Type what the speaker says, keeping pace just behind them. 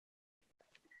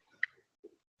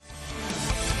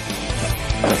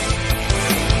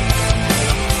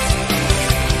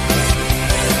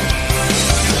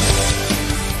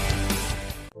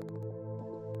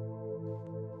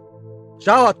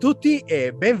Ciao a tutti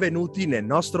e benvenuti nel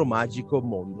nostro magico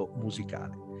mondo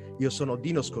musicale. Io sono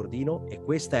Dino Scordino e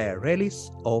questa è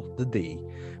Release of the Day.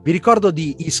 Vi ricordo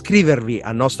di iscrivervi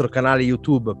al nostro canale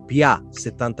YouTube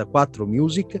PA74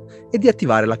 Music e di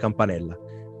attivare la campanella.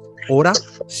 Ora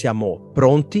siamo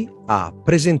pronti a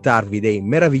presentarvi dei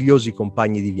meravigliosi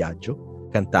compagni di viaggio,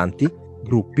 cantanti,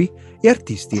 gruppi e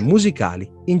artisti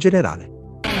musicali in generale.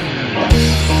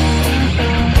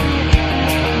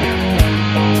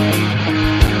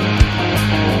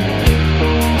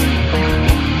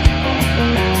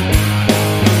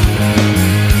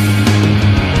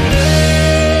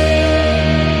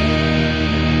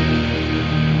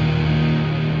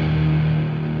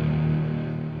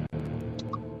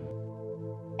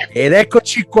 Ed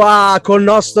eccoci qua col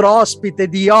nostro ospite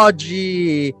di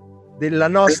oggi della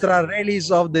nostra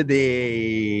Release of the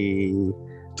Day.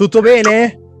 Tutto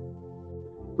bene?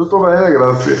 Tutto bene,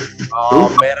 grazie. Oh,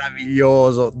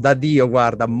 meraviglioso, da Dio,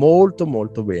 guarda, molto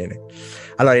molto bene.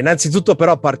 Allora, innanzitutto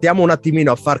però partiamo un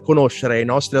attimino a far conoscere ai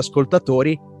nostri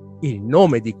ascoltatori il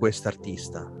nome di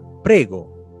quest'artista.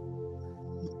 Prego.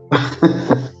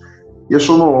 Io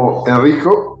sono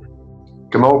Enrico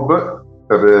Knob,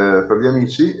 per gli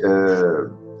amici,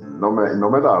 il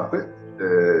nome d'arte.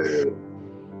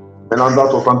 Me l'hanno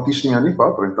dato tantissimi anni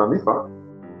fa, 30 anni fa,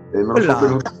 e me lo sono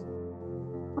tenuto.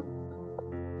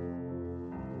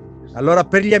 Allora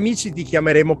per gli amici ti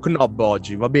chiameremo Knob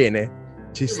oggi, va bene?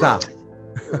 Ci sta.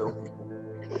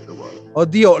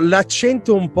 Oddio,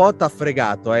 l'accento un po' t'ha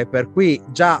fregato, per cui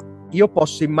già io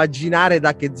posso immaginare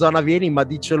da che zona vieni, ma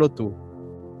dicelo tu.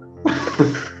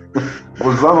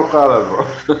 Bolzano Calabro.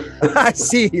 Ah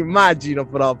sì, immagino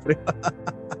proprio.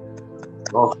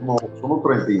 No, sono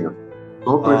trentino.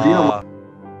 Sono trentino. Ma...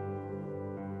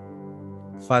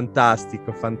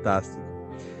 Fantastico.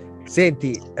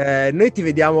 Senti, noi ti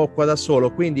vediamo qua da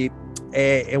solo, quindi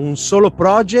è un solo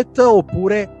project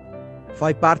oppure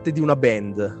fai parte di una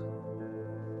band?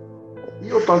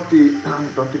 Io ho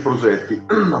tanti progetti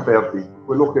aperti.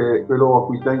 Quello a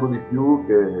cui tengo di più,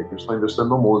 che sto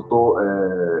investendo molto,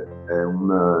 è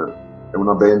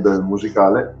una band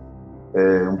musicale,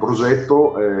 è un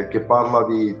progetto che parla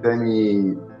di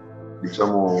temi,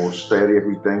 diciamo, seri a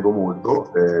cui tengo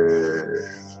molto.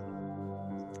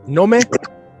 Nome?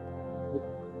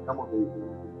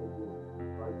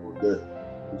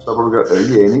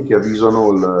 Alieni che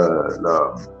avvisano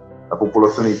la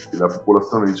popolazione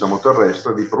diciamo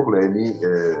terrestre di problemi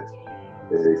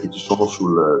che ci sono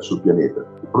sul pianeta.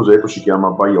 Il progetto si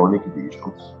chiama Bionic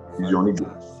Visions, visioni di...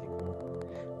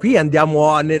 Qui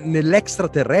andiamo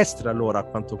nell'extraterrestre, allora, a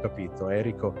quanto ho capito,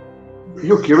 Enrico.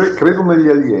 Io credo negli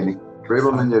alieni.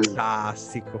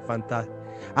 Fantastico.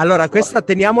 Allora, questa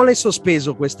teniamola in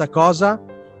sospeso, questa cosa,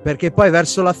 perché poi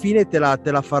verso la fine te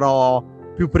la farò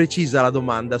più precisa la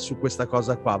domanda su questa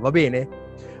cosa qua, va bene?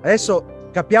 Adesso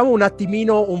capiamo un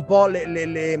attimino un po'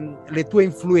 le tue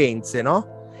influenze,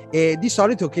 no? E di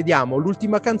solito chiediamo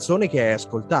l'ultima canzone che hai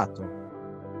ascoltato.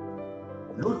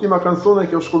 L'ultima canzone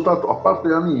che ho ascoltato, a parte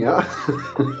la mia,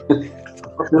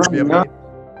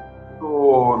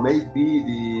 nei B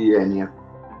di Enya.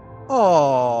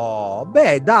 Oh,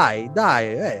 beh, dai,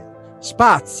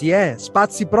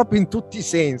 spazi proprio in tutti i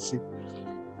sensi.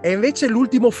 E invece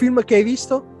l'ultimo film che hai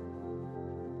visto?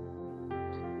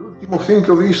 L'ultimo film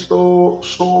che ho visto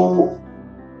sono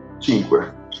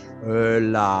 5.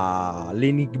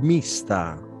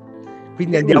 L'enigmista.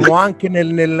 Quindi andiamo anche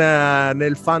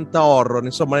nel fanta horror,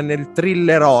 insomma nel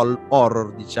thriller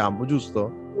horror, diciamo,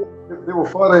 giusto?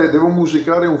 Devo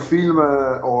musicare un film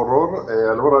horror, e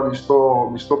allora mi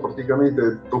sto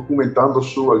praticamente documentando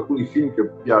su alcuni film che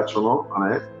piacciono a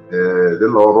me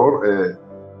dell'horror,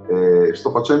 e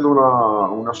sto facendo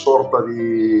una sorta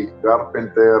di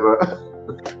Carpenter.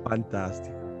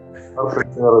 Fantastico.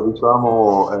 Carpenter,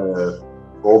 diciamo,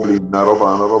 Goblin, una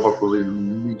roba così,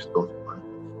 misto.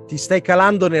 Ti stai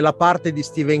calando nella parte di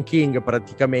Stephen King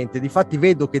praticamente, difatti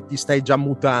vedo che ti stai già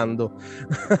mutando.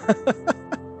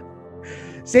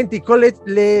 Senti, con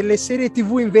le serie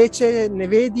TV invece ne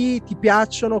vedi? Ti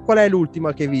piacciono? Qual è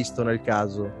l'ultima che hai visto nel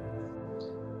caso?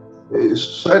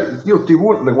 Io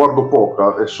TV ne guardo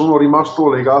poca e sono rimasto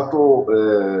legato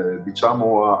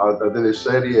diciamo a delle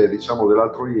serie, diciamo,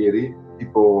 dell'altro ieri,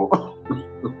 tipo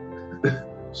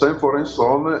Sanford &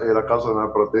 Son e La casa nella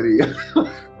prateria.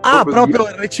 Ah, proprio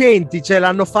recenti, cioè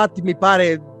l'hanno fatti mi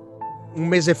pare un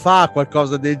mese fa,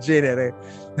 qualcosa del genere.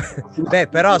 Beh,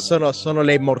 però sono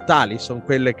le immortali, sono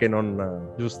quelle che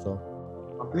non...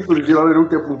 giusto? Ho finito di girare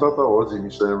l'ultima puntata oggi,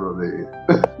 mi sembra,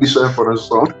 di Sanford &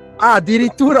 Son. Ah,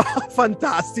 addirittura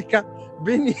fantastica,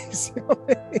 benissimo.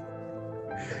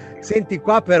 Senti,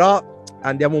 qua però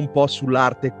andiamo un po'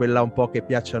 sull'arte, quella un po' che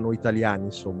piace a noi italiani,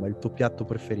 insomma, il tuo piatto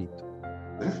preferito.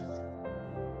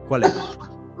 Qual è?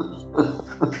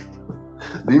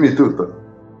 Dimmi tutto.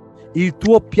 Il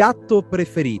tuo piatto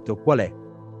preferito, qual è?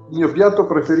 Il mio piatto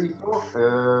preferito,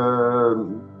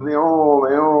 ne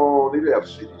ho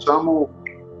diversi, diciamo,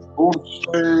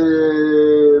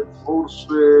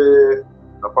 forse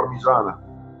la parmigiana.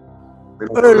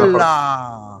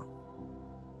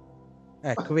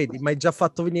 Ecco, vedi, mi hai già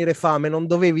fatto venire fame, non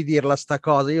dovevi dirla sta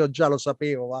cosa, io già lo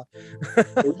sapevo, va.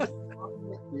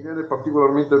 Mi viene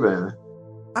particolarmente bene.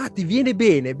 Ah, ti viene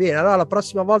bene, bene. Allora la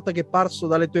prossima volta che passo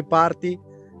dalle tue parti,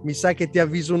 mi sa che ti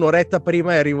avviso un'oretta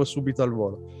prima e arrivo subito al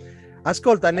volo.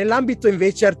 Ascolta, nell'ambito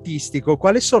invece artistico,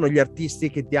 quali sono gli artisti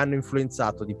che ti hanno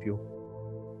influenzato di più?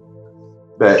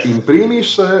 Beh, in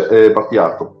primis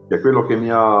Battiato, che è quello che mi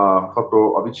ha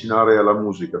fatto avvicinare alla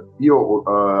musica. Io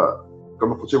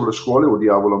quando facevo le scuole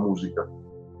odiavo la musica.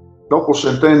 Dopo,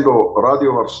 sentendo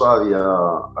Radio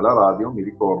Varsavia alla radio, mi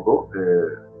ricordo,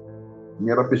 mi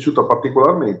era piaciuta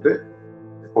particolarmente.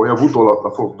 Poi ho avuto la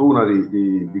fortuna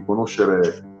di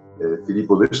conoscere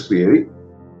Filippo Destrieri,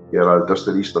 che era il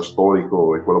tastierista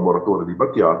storico e collaboratore di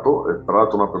Battiato, tra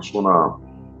l'altro una persona,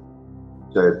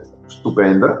 cioè,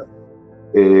 stupenda.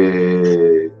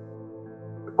 E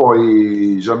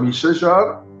poi Jean-Michel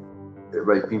Jarre,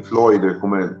 i Pink Floyd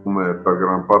come per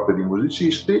gran parte di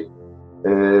musicisti.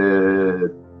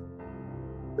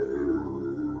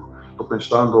 Sto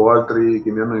pensando altri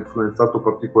che mi hanno influenzato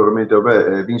particolarmente,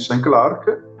 Vincent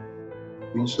Clarke,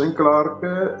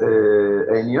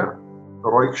 Enya,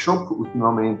 Roykshop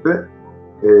ultimamente,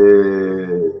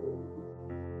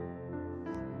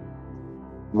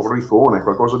 Morricone,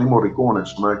 qualcosa di Morricone,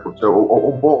 insomma, ecco, cioè, ho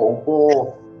un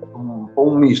po'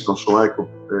 un misto, insomma, ecco,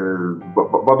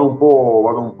 vado un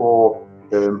po'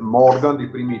 Morgan di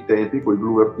primi tempi con i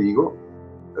Blue Vertigo,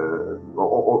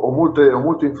 ho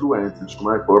molte influenze,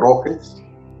 insomma, ecco, Rocket.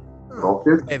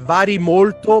 Vari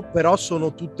molto, però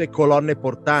sono tutte colonne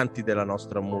portanti della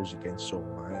nostra musica,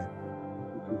 insomma.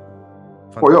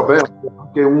 Poi vabbè,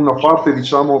 anche una parte,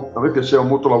 diciamo, a me piaceva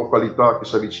molto la vocalità che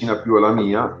si avvicina più alla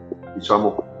mia,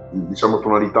 diciamo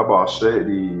tonalità basse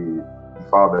di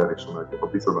Faber, insomma, di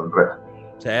Fabrizio D'Andrea.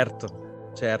 Certo,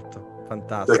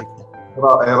 fantastico.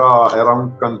 Era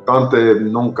un cantante,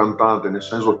 non cantante, nel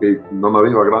senso che non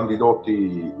aveva grandi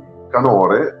doti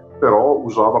canore, però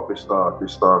usava questa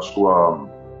sua,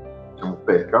 diciamo,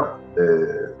 pecca,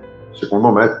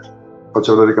 secondo me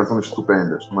faceva delle canzoni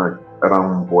stupende, insomma, era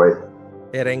un poeta.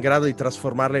 Era in grado di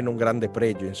trasformarla in un grande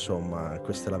pregio, insomma,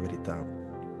 questa è la verità.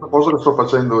 Una cosa che sto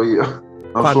facendo io.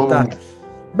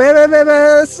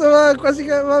 Beh, insomma, quasi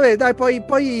che, vabbè, dai,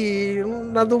 poi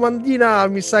una domandina,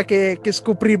 mi sa che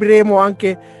scopriremo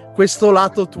anche questo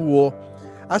lato tuo.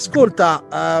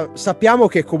 Ascolta, sappiamo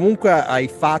che comunque hai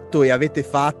fatto e avete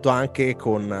fatto anche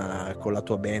con la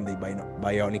tua band, i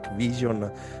Bionic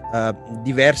Vision,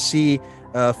 diversi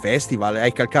festival,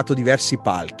 hai calcato diversi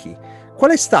palchi.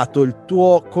 Qual è stato il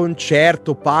tuo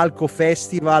concerto, palco,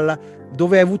 festival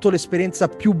dove hai avuto l'esperienza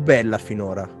più bella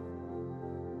finora?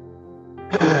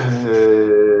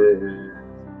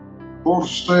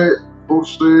 Forse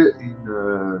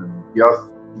in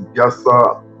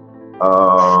piazza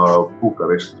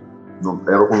Bucarest.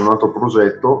 Ero con un altro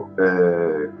progetto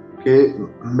che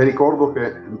mi ricordo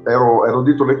che ero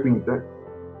dietro le quinte.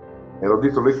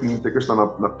 Questa è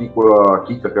una piccola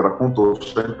chicca che racconto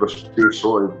sempre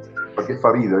spesso perché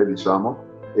fa ridere, diciamo,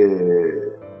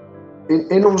 e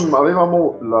non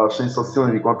avevamo la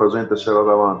sensazione di quanta gente c'era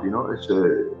davanti, no?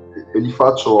 E gli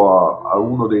faccio a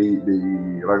uno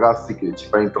dei ragazzi che ci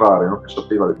fa entrare, no? Che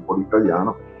sapeva un po' di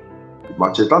italiano, ma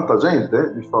c'è tanta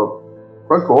gente? Mi fa,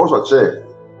 qualcosa c'è.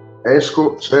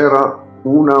 Esco, c'era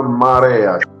una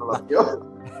marea. La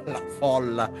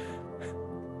folla. È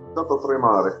stato a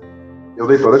tremare. E ho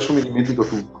detto, adesso mi dimentico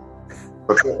tutto.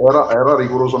 Perché era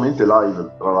rigorosamente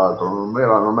live, tra l'altro, non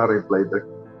era in playback.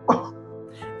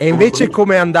 E invece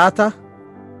com'è andata?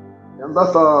 È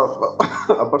andata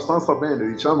abbastanza bene,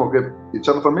 diciamo che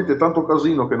c'era talmente tanto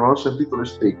casino che non ho sentito le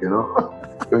stecche, no?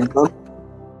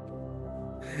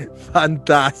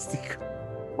 Fantastico.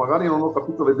 Magari non ho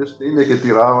capito le bestemmie che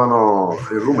tiravano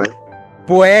il rumeno.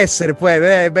 Può essere,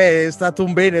 è stato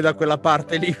un bene da quella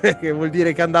parte lì, perché vuol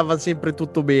dire che andava sempre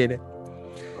tutto bene.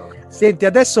 Senti,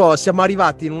 adesso siamo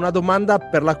arrivati in una domanda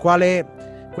per la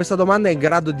quale questa domanda è in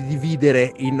grado di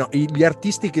dividere gli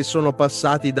artisti che sono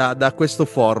passati da questo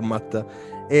format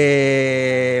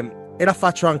e la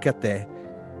faccio anche a te.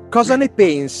 Cosa ne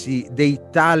pensi dei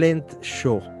talent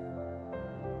show?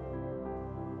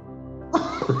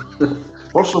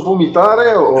 Posso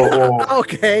vomitare o...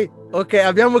 Ok, Ok,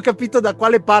 abbiamo capito da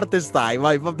quale parte stai,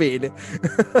 vai, va bene.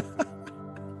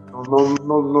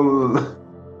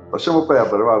 Lasciamo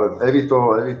perdere, guarda,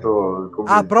 evito il Ah,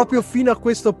 commento. proprio fino a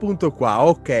questo punto qua,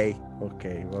 ok, va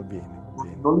bene, va bene.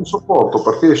 Non li sopporto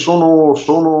perché sono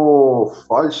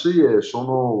falsi e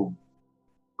sono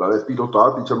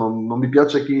pilotati, cioè non mi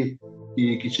piace chi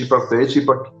ci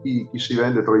partecipa, chi si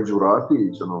vende tra i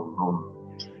giurati, cioè Ok.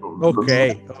 non è mondo,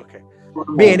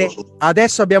 Bene,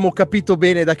 adesso abbiamo capito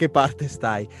bene da che parte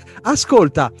stai.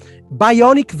 Ascolta,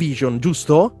 Bionic Vision,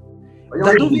 giusto?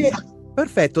 Da dove...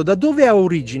 Perfetto, da dove ha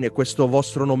origine questo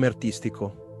vostro nome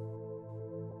artistico?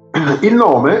 Il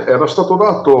nome era stato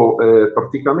dato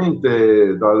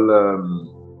praticamente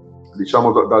dagli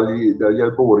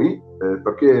albori,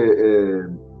 perché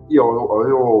io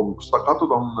avevo staccato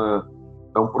da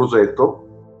un progetto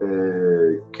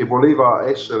che voleva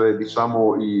essere,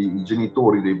 diciamo, i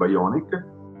genitori dei Bionic,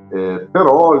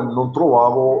 però non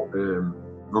trovavo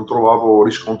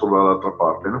riscontro dall'altra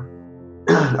parte, no?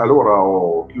 Allora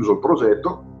ho chiuso il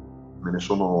progetto, me ne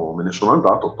sono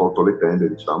andato, ho tolto le tende,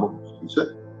 diciamo, come si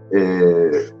dice,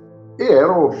 e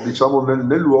ero, diciamo,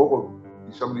 nel luogo,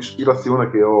 diciamo, di ispirazione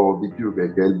che ho di più,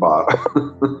 che è il bar.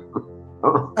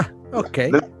 No? Ok. È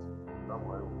un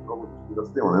luogo di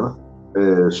ispirazione, no?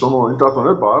 Sono entrato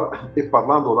nel bar e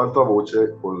parlando ad alta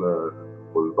voce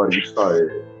col barista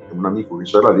e un amico che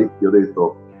c'era lì, gli ho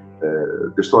detto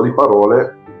testuali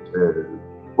parole,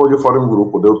 voglio fare un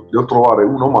gruppo, devo trovare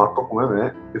uno matto come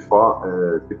me che fa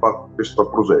questo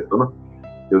progetto, no?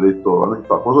 E ho detto,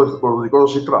 di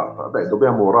cosa si tratta? Beh,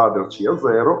 dobbiamo raderci a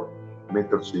zero,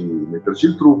 metterci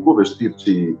il trucco,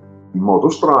 vestirci in modo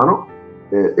strano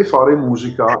e fare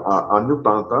musica anni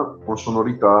 80 con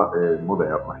sonorità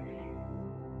moderne,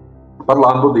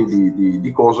 parlando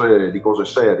di cose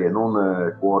serie,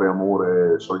 non cuore,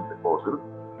 amore, solite cose, no?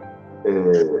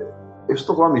 E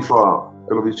sto qua mi fa,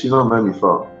 quello vicino a me mi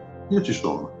fa, io ci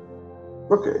sono.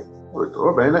 Ok, ho detto,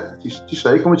 va bene, ci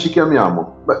sei, come ci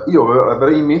chiamiamo? Beh, io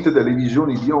avrei in mente delle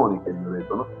visioni bioniche, gli ho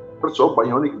detto, no? Perciò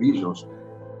Bionic Visions.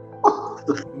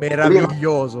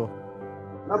 Meraviglioso.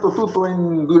 È nato tutto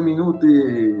in 2 minuti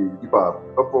di bar.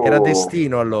 Era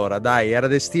destino allora, dai, era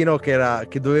destino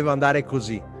che doveva andare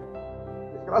così.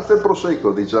 Grazie al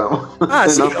prosecco, diciamo. Ah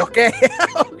sì,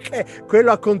 ok,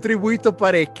 quello ha contribuito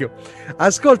parecchio.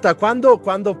 Ascolta, quando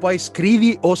poi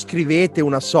scrivi o scrivete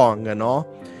una song, no?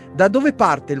 Da dove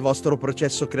parte il vostro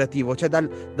processo creativo? Cioè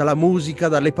dalla musica,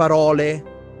 dalle parole?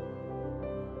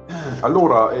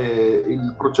 Allora,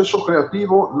 il processo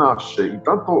creativo nasce,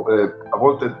 intanto a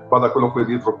volte va da quello che è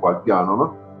dietro qua, il piano,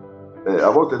 no? A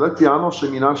volte dal piano se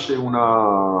mi nasce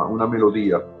una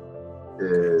melodia.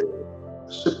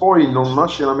 Se poi non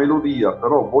nasce la melodia,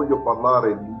 però voglio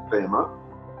parlare di un tema,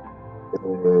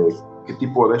 che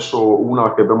tipo adesso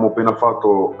una che abbiamo appena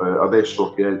fatto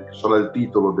adesso, che sarà il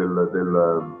titolo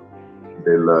del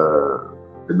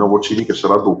nuovo CD, che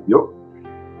sarà doppio,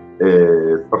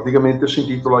 praticamente si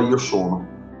intitola Io sono,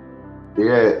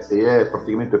 e è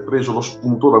praticamente preso lo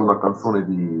spunto da una canzone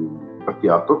di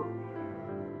Battiato,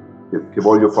 che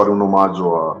voglio fare un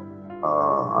omaggio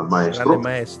al maestro. Grande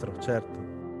maestro, certo.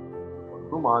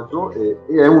 Un omaggio, e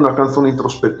è una canzone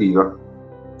introspettiva.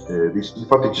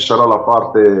 Infatti ci sarà la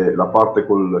parte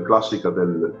classica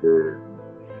del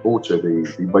voce dei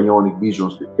Bionic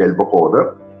Visions, che è il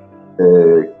vocoder,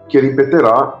 che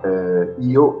ripeterà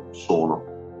io sono.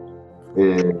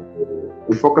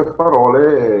 In poche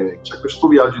parole c'è questo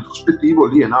viaggio introspettivo,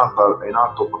 lì è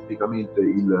nato praticamente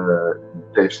il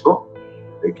testo,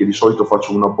 che di solito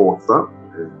faccio una bozza,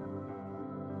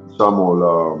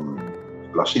 diciamo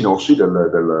la sinossi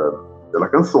della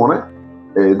canzone,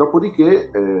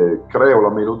 dopodiché creo la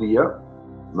melodia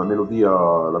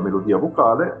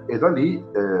vocale, e da lì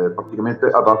praticamente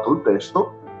adatto il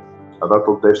testo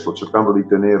cercando di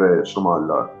tenere,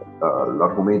 insomma,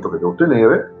 l'argomento che devo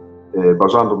tenere,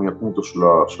 basandomi appunto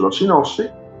sulla sinossi,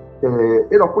 e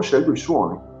dopo scelgo i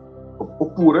suoni.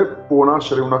 Oppure mi può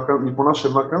nascere una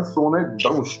canzone da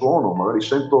un suono, magari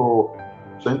sento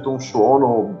un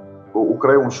suono o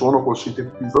creo un suono col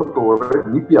sintetizzatore,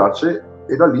 mi piace,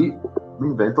 e da lì mi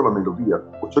invento la melodia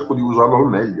o cerco di usarlo al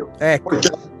meglio. Ecco. Poi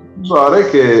cerco di usare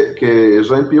che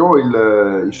esempio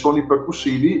i suoni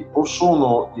percussivi o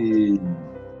sono di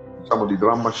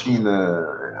drum machine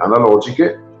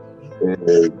analogiche,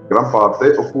 gran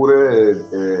parte, oppure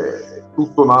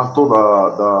tutto nato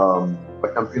da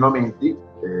campionamenti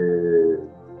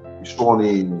di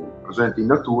suoni presenti in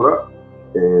natura,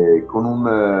 con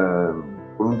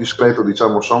un discreto,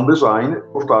 diciamo, sound design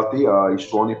portati ai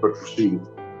suoni percussivi.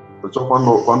 Perciò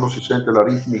quando si sente la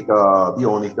ritmica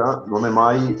bionica non è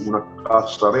mai una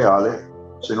cassa reale,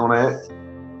 se non è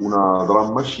una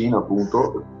drum machine,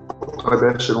 appunto,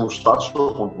 potrebbe essere un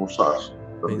sasso contro un sasso,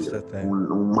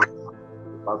 un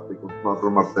parte contro un altro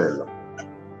martello.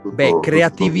 Beh,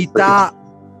 creatività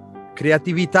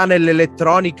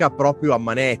nell'elettronica proprio a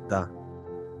manetta.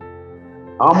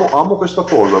 Amo questa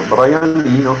cosa, Brian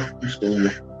Eno insegna.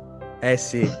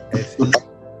 Sì.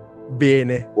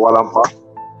 Bene. O Alan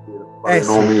Parsons,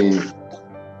 nomi. Sì.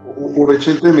 O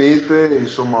recentemente,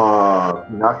 insomma,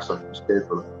 Pinaxa,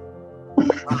 scatola.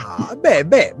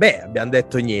 Beh, abbiamo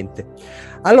detto niente.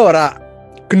 Allora,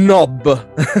 Knob.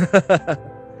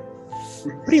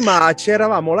 Prima ci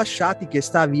eravamo lasciati che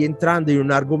stavi entrando in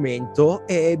un argomento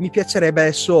e mi piacerebbe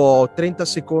adesso 30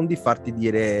 secondi farti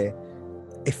dire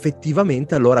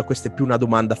effettivamente, allora questa è più una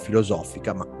domanda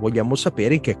filosofica, ma vogliamo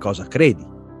sapere in che cosa credi.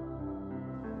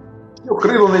 Io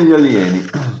credo negli alieni,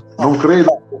 non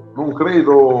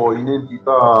credo in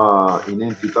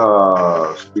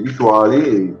entità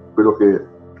spirituali, quello che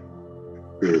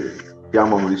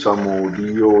chiamano, diciamo,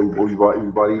 Dio o i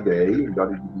vari dei, i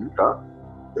vari divinità.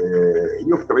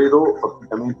 Io credo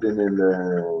praticamente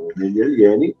negli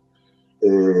alieni,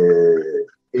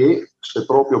 e se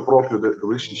proprio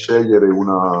dovessi scegliere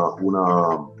una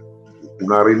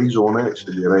religione,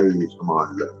 sceglierei,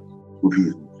 insomma, il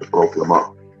buddismo, se proprio,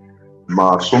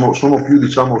 ma sono più,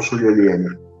 diciamo, sugli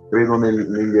alieni. Credo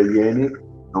negli alieni,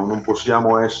 non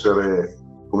possiamo essere,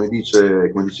 come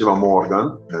diceva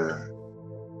Morgan,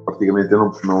 praticamente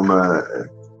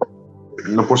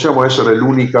non possiamo essere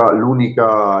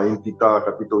l'unica entità,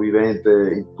 capito, vivente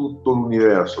in tutto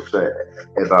l'universo, cioè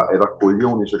è da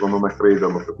coglioni, secondo me,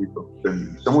 crederlo, capito? Cioè,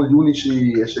 siamo gli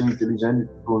unici esseri intelligenti di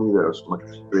tutto l'universo, ma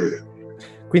che ci crede.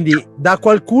 Quindi da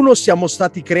qualcuno siamo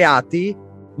stati creati,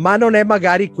 ma non è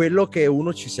magari quello che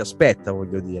uno ci si aspetta,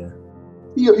 voglio dire.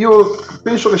 Io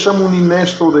penso che siamo un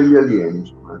innesto degli alieni,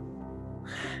 insomma.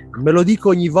 Me lo dico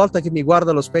ogni volta che mi guardo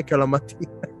allo specchio la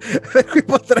mattina, per cui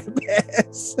potrebbe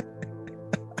essere.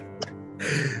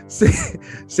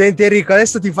 Senti Enrico,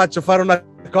 adesso ti faccio fare una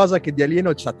cosa che di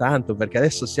alieno c'ha tanto, perché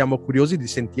adesso siamo curiosi di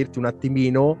sentirti un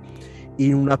attimino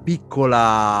in una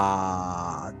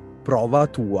piccola prova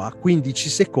tua, 15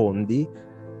 secondi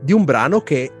di un brano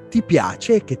che ti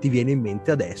piace e che ti viene in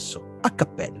mente adesso, a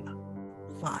cappella.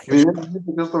 Vai. Mi viene in mente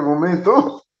in questo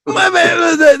momento?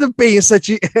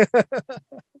 Pensaci.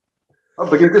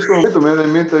 Perché in questo momento mi viene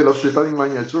in mente la società di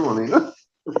Magnaccioni, no?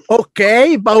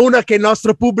 Ok, ma una che il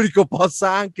nostro pubblico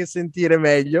possa anche sentire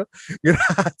meglio.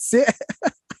 Grazie.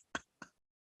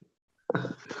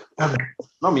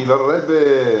 No, mi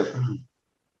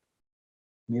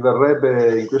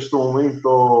verrebbe in questo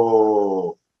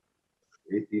momento,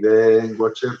 e ti vengo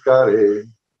a cercare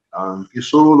anche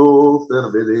solo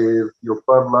per vederti o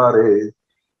parlare,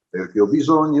 perché ho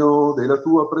bisogno della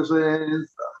tua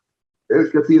presenza per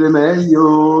capire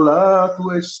meglio la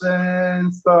tua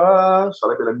essenza.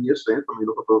 Sarebbe la mia essenza, mi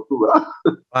l'ho fatto tu.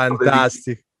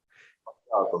 Fantastico.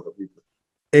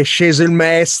 È sceso il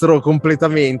maestro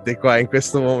completamente qua in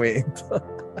questo momento.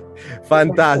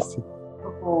 Fantastico.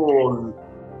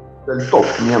 Il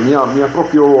top, mi ha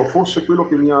proprio, forse quello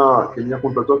che mi ha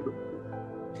contagiato,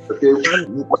 perché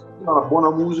una buona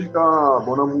musica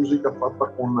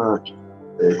fatta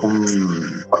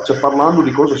cioè parlando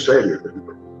di cose serie,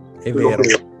 capito? È vero.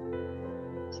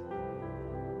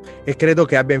 E credo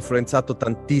che abbia influenzato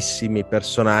tantissimi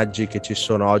personaggi che ci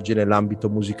sono oggi nell'ambito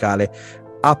musicale,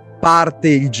 a parte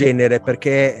il genere,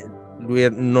 perché lui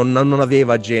non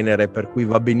aveva genere, per cui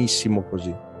va benissimo così.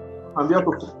 Ha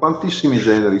cambiato tantissimi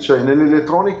generi, cioè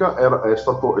nell'elettronica è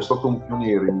stato un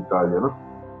pioniere in Italia, no?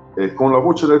 E con la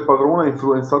voce del padrone ha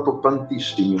influenzato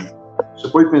tantissimi. Se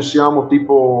poi pensiamo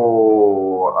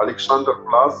tipo Alexander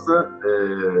Platz,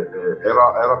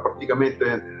 era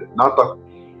praticamente nata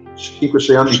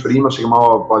 5-6 anni prima, si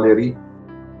chiamava Valérie,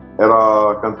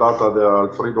 era cantata da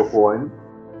Alfredo Cohen,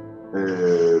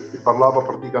 che parlava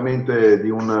praticamente di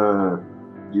un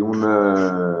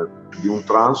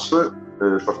trance,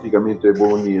 praticamente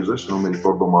bolognese, se non mi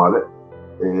ricordo male,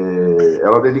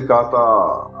 era dedicata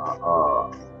a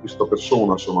questa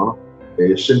persona, insomma, no?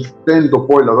 E sentendo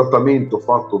poi l'adattamento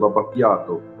fatto da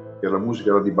Battiato, che la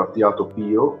musica era di Battiato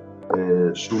Pio,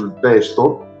 sul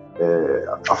testo,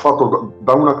 ha fatto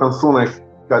da una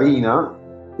canzone carina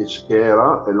che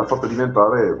era, e l'ha fatta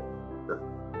diventare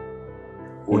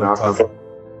una canzone.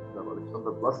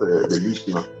 Alexander Platz è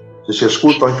bellissima. Se si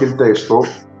ascolta anche il testo,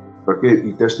 perché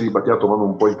i testi di Battiato vanno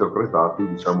un po' interpretati,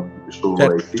 diciamo, che sono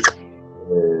letti,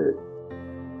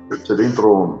 c'è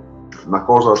dentro una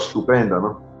cosa stupenda,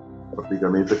 no?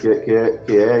 Praticamente, che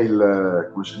è il,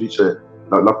 come si dice,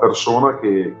 la persona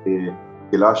che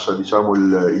che lascia, diciamo,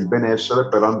 il benessere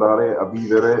per andare a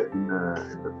vivere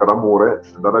per amore,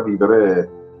 andare a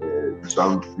vivere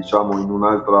diciamo in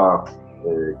un'altra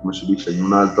come si dice, in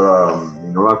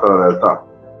un'altra realtà,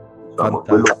 diciamo,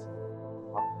 quello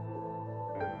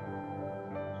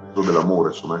dell'amore,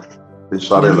 insomma,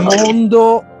 pensare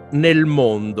nel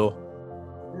mondo.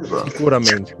 Esatto.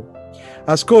 Sicuramente.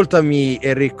 Ascoltami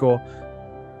Enrico,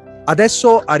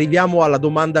 adesso arriviamo alla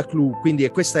domanda clou, quindi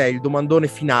questo è il domandone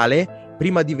finale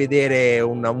prima di vedere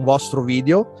un vostro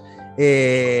video,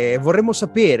 e vorremmo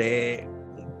sapere,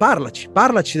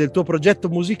 parlaci del tuo progetto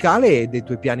musicale e dei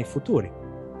tuoi piani futuri.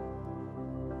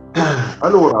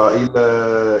 Allora,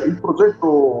 il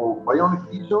progetto Bionic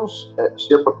Visions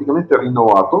si è praticamente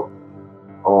rinnovato.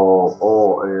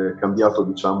 Ho cambiato,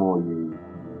 diciamo,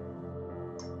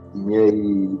 i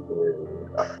miei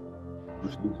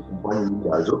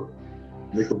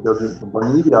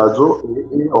compagni di viaggio,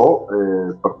 e ho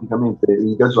praticamente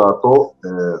ingaggiato,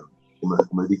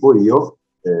 come dico io,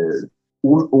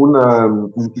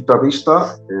 un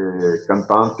chitarrista,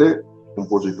 cantante,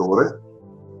 compositore,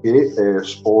 che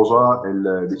sposa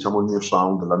diciamo, il mio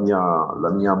sound,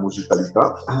 la mia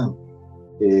musicalità,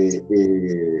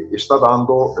 e sta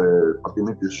dando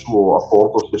praticamente il suo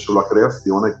apporto sia sulla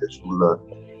creazione che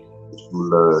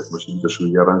come si dice,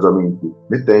 sugli arrangiamenti,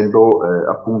 mettendo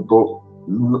appunto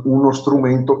uno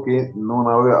strumento che non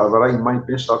avrei mai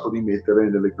pensato di mettere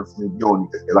nelle canzoni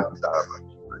bioniche, che è la chitarra,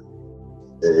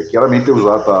 chiaramente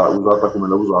usata come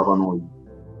la usavano i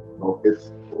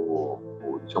Rockets o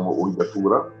i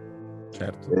Datura.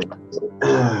 Certo.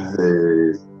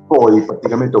 Poi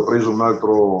praticamente ho preso un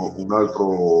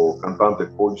altro cantante,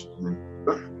 poi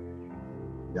strumentista,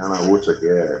 che ha una voce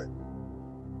che è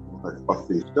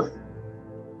pazzesca,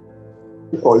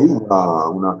 e poi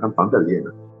una cantante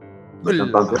aliena,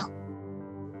 cantante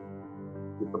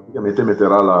che praticamente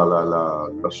metterà la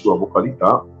sua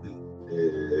vocalità,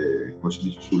 come si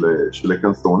dice, sulle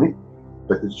canzoni,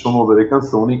 perché ci sono delle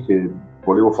canzoni che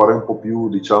volevo fare un po' più,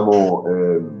 diciamo,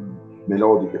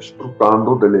 melodiche,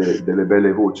 sfruttando delle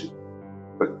belle voci,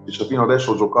 perché se fino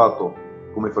adesso ho giocato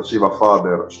come faceva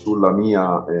Faber sulla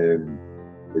mia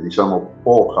diciamo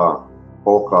poca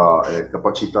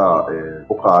capacità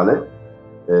vocale,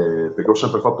 perché ho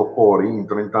sempre fatto cori, in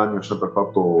 30 anni ho sempre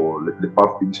fatto le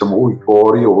parti, diciamo, o i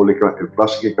cori o le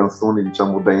classiche canzoni,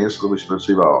 diciamo, dance, dove si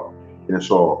faceva, che ne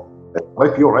so,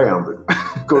 vai più rand,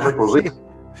 cose così.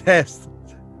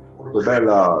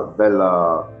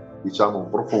 Bella, diciamo,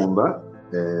 profonda,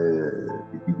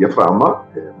 di diaframma,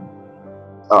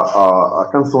 a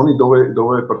canzoni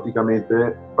dove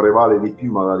praticamente prevale di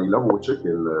più magari la voce che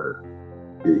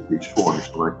i suoni,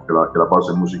 insomma, che la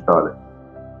base musicale.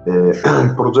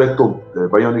 Il progetto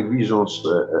Bionic Visions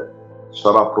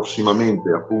sarà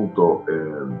prossimamente, appunto,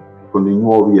 con i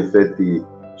nuovi effetti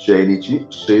scenici,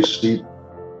 se si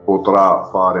potrà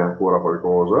fare ancora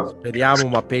qualcosa. Speriamo,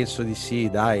 ma penso di sì,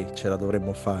 dai, ce la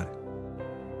dovremmo fare.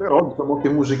 Però diciamo che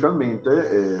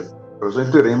musicalmente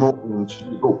presenteremo un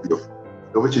CD doppio,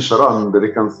 dove ci saranno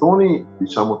delle canzoni,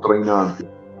 diciamo, trainanti,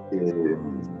 che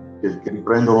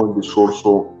riprendono il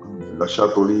discorso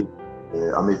lasciato lì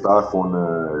a metà con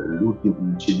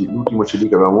l'ultimo CD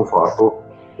che avevamo fatto,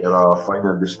 che era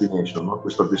Final Destination, no?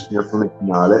 Questa destinazione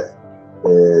finale,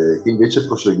 che invece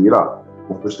proseguirà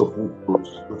con questo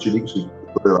CD che si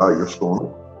intitolerà Io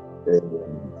Sono,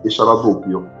 e sarà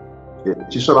doppio.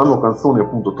 Ci saranno canzoni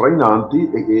appunto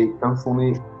trainanti e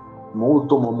canzoni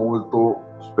molto molto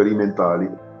sperimentali,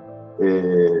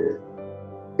 e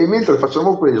mentre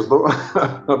facciamo questo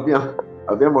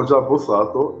abbiamo già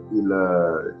abbozzato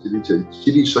il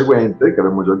CD seguente, che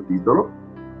abbiamo già il titolo,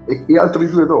 e altri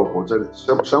due dopo, cioè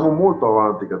siamo molto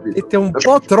avanti, capito? Siete un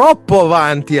po' troppo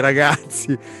avanti,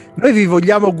 ragazzi. Noi vi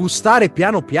vogliamo gustare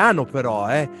piano piano, però,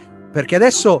 perché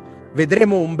adesso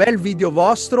vedremo un bel video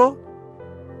vostro.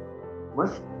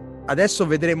 Adesso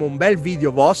vedremo un bel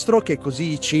video vostro che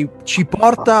così ci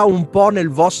porta un po' nel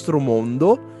vostro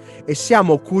mondo, e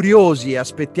siamo curiosi e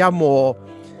aspettiamo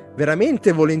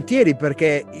veramente volentieri,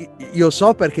 perché io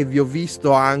so, perché vi ho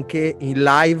visto anche in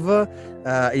live,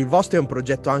 il vostro è un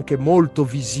progetto anche molto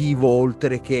visivo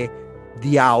oltre che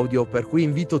di audio, per cui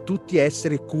invito tutti a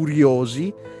essere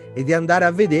curiosi e di andare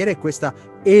a vedere questa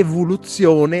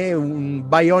evoluzione, un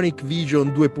Bionic Vision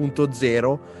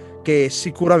 2.0, che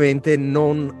sicuramente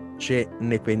non ce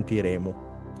ne pentiremo.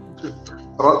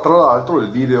 Tra l'altro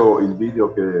il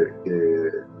video che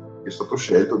è stato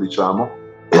scelto, diciamo,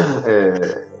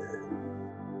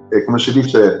 è come si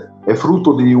dice, è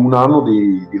frutto di un anno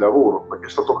di lavoro, perché è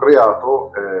stato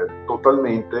creato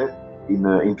totalmente in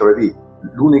 3D.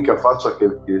 L'unica faccia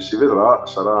che si vedrà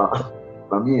sarà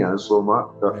la mia, insomma,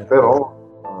 però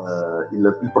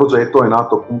il progetto è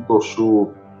nato appunto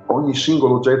su ogni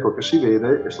singolo oggetto che si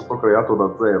vede, è stato creato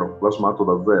da zero, plasmato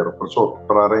da zero, perciò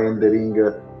tra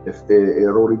rendering e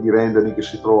errori di rendering che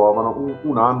si trovavano,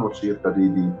 un anno circa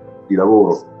di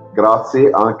lavoro, grazie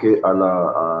anche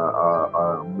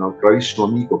a un carissimo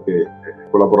amico che è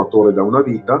collaboratore da una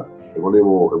vita, e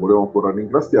volevo ancora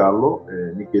ringraziarlo,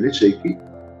 Michele Cecchi.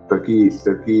 Per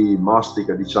chi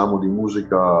mastica, diciamo, di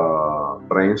musica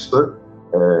trance,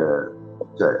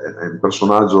 cioè, è un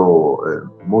personaggio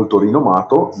molto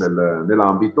rinomato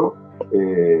nell'ambito,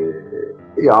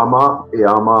 e ama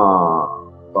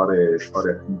fare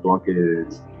appunto anche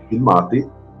filmati,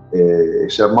 e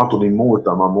si è armato di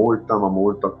molta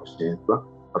pazienza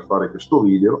per fare questo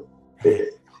video.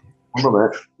 E secondo me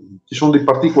ci sono dei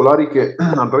particolari che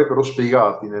andrebbero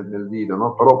spiegati nel video,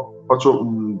 no? Però faccio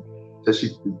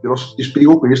ti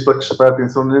spiego questo, che se fai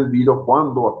attenzione nel video,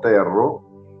 quando atterro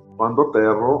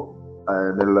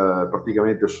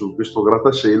praticamente su questo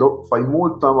grattacielo, fai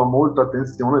molta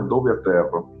attenzione dove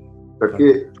atterro,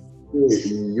 perché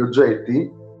gli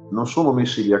oggetti non sono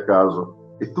messi lì a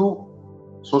caso, e tu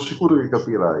sono sicuro che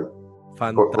capirai.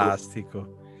 Fantastico.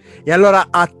 E allora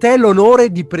a te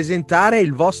l'onore di presentare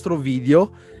il vostro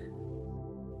video.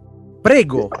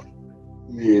 Prego.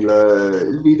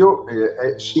 Il video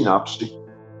è Sinapsi.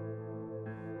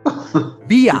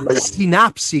 Via,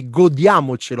 Sinapsi,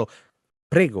 godiamocelo.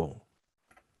 Prego.